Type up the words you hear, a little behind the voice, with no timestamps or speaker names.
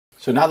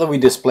So now that we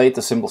displayed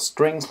the simple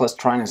strings, let's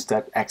try and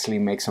instead actually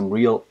make some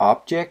real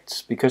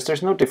objects, because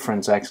there's no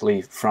difference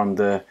actually from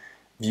the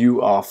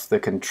view of the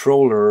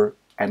controller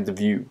and the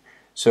view.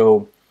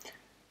 So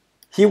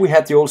here we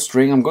had the old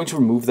string. I'm going to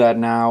remove that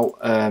now.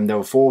 There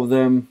were 4 of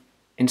them.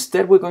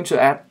 Instead we're going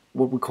to add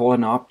what we call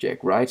an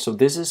object, right? So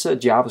this is a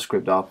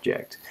JavaScript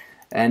object,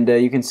 and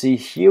you can see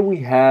here we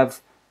have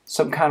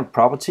some kind of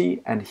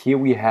property, and here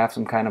we have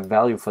some kind of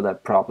value for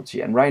that property.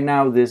 And right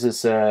now this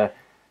is a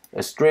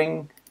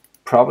string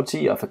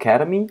property of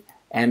academy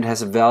and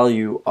has a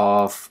value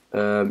of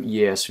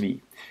ESV.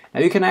 Now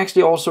you can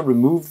actually also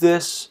remove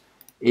this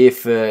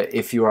if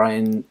you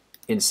are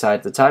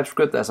inside the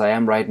TypeScript, as I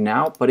am right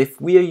now. But if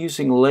we are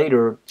using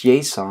later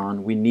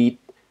JSON, we need,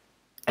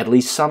 at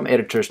least some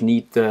editors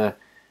need them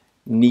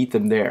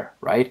there,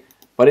 right?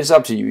 But it's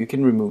up to you. You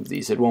can remove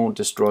these. It won't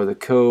destroy the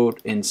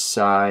code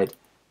inside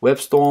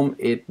WebStorm.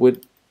 It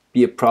would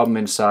be a problem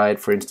inside,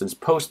 for instance,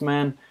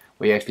 Postman,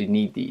 where you actually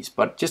need these.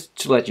 But just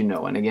to let you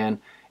know, and again,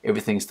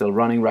 everything's still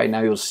running right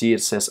now. You'll see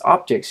it says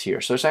objects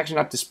here, so it's actually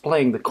not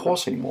displaying the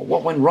course anymore.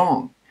 What went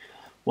wrong?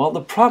 Well,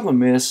 the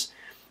problem is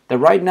that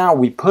right now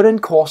we put in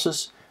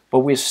courses, but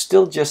we're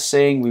still just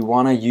saying we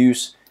want to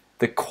use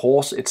the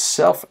course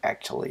itself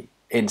actually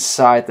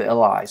inside the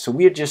LI. So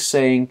we're just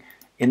saying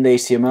in the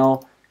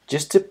HTML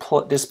just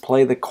to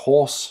display the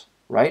course,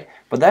 right?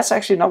 But that's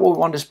actually not what we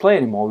want to display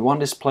anymore. We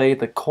want to display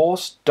the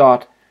course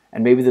dot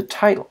and maybe the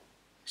title.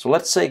 So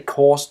let's say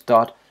course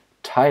dot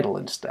title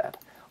instead.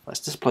 Let's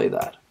display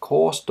that,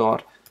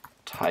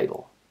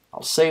 course.title.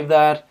 I'll save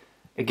that.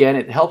 Again,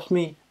 it helps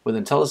me with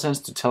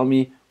IntelliSense to tell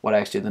me what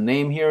actually the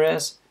name here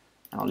is.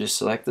 And I'll just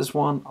select this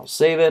one, I'll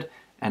save it,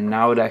 and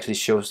now it actually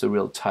shows the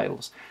real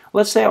titles.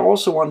 Let's say I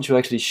also want to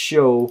actually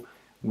show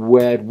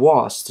where it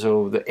was,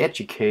 so the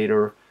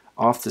educator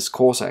of this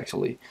course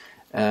actually.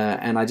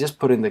 And I just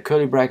put in the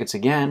curly brackets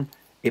again.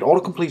 It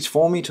auto-completes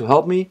for me to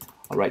help me.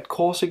 I'll write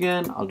course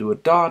again, I'll do a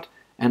dot,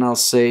 and I'll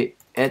say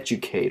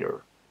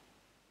educator,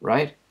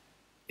 right?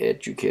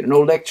 Educator,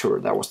 no, lecturer,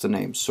 that was the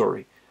name,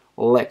 sorry,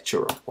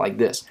 lecturer, like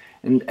this.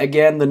 And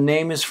again, the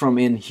name is from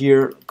in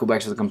here. Go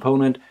back to the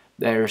component,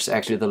 there's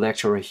actually the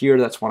lecturer here.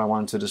 That's what I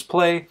wanted to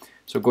display.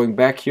 So going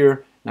back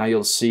here, now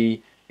you'll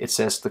see it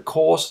says the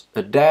course,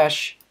 the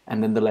dash,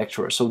 and then the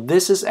lecturer. So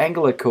this is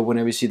Angular code.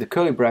 Whenever you see the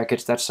curly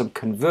brackets, that's some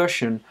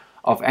conversion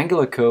of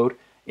Angular code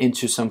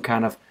into some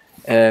kind of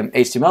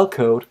HTML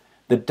code.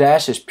 The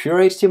dash is pure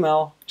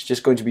HTML, it's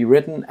just going to be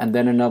written, and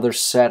then another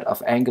set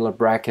of Angular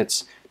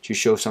brackets to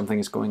show something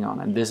is going on.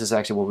 And this is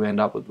actually what we end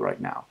up with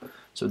right now.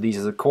 So these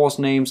are the course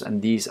names,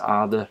 and these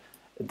are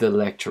the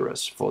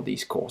lecturers for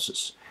these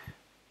courses.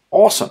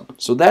 Awesome.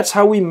 So that's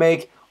how we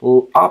make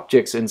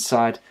objects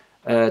inside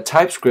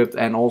TypeScript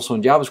and also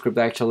in JavaScript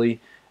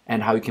actually,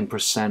 and how you can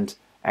present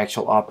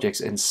actual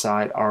objects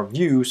inside our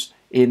views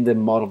in the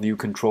model view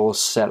controller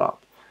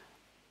setup.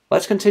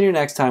 Let's continue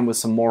next time with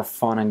some more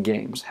fun and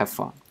games. Have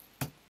fun.